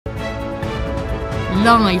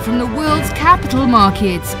Live from the world's capital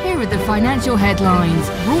markets, here are the financial headlines,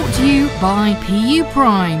 brought to you by PU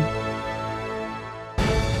Prime.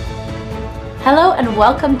 Hello and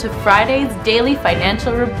welcome to Friday's Daily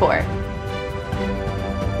Financial Report.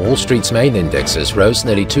 Wall Street's main indexes rose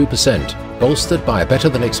nearly 2%, bolstered by a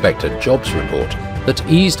better-than-expected jobs report that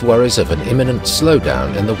eased worries of an imminent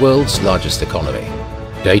slowdown in the world's largest economy.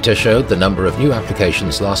 Data showed the number of new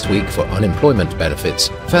applications last week for unemployment benefits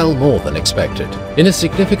fell more than expected. In a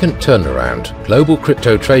significant turnaround, global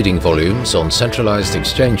crypto trading volumes on centralized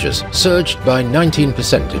exchanges surged by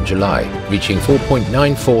 19% in July, reaching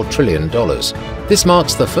 $4.94 trillion. This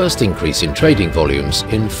marks the first increase in trading volumes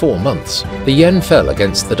in 4 months. The yen fell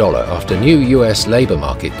against the dollar after new US labor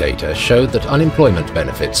market data showed that unemployment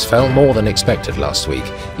benefits fell more than expected last week,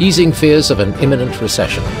 easing fears of an imminent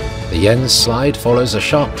recession. The yen's slide follows a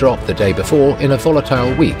sharp drop the day before in a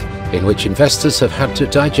volatile week in which investors have had to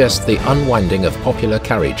digest the unwinding of popular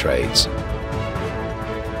carry trades.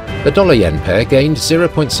 The dollar-yen pair gained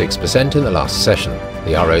 0.6% in the last session.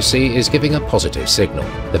 The ROC is giving a positive signal.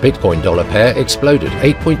 The Bitcoin-dollar pair exploded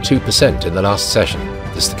 8.2% in the last session.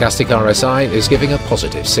 The stochastic RSI is giving a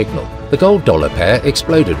positive signal. The gold-dollar pair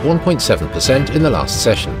exploded 1.7% in the last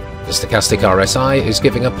session. The stochastic RSI is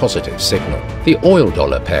giving a positive signal. The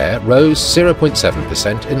oil-dollar pair rose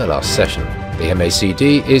 0.7% in the last session. The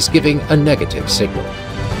MACD is giving a negative signal.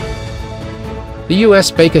 The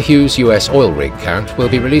US Baker Hughes US oil rig count will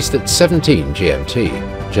be released at 17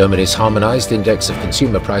 GMT. Germany's Harmonized Index of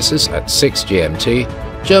Consumer Prices at 6 GMT.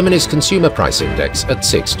 Germany's Consumer Price Index at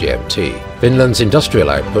 6 GMT. Finland's industrial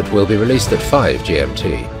output will be released at 5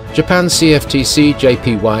 GMT. Japan's CFTC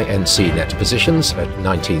JPY-NC net positions at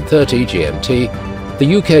 1930 GMT.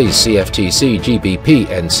 The UK's CFTC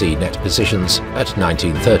GBP-NC net positions at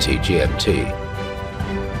 1930 GMT.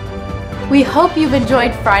 We hope you've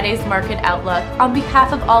enjoyed Friday's Market Outlook. On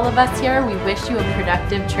behalf of all of us here, we wish you a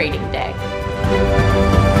productive trading day.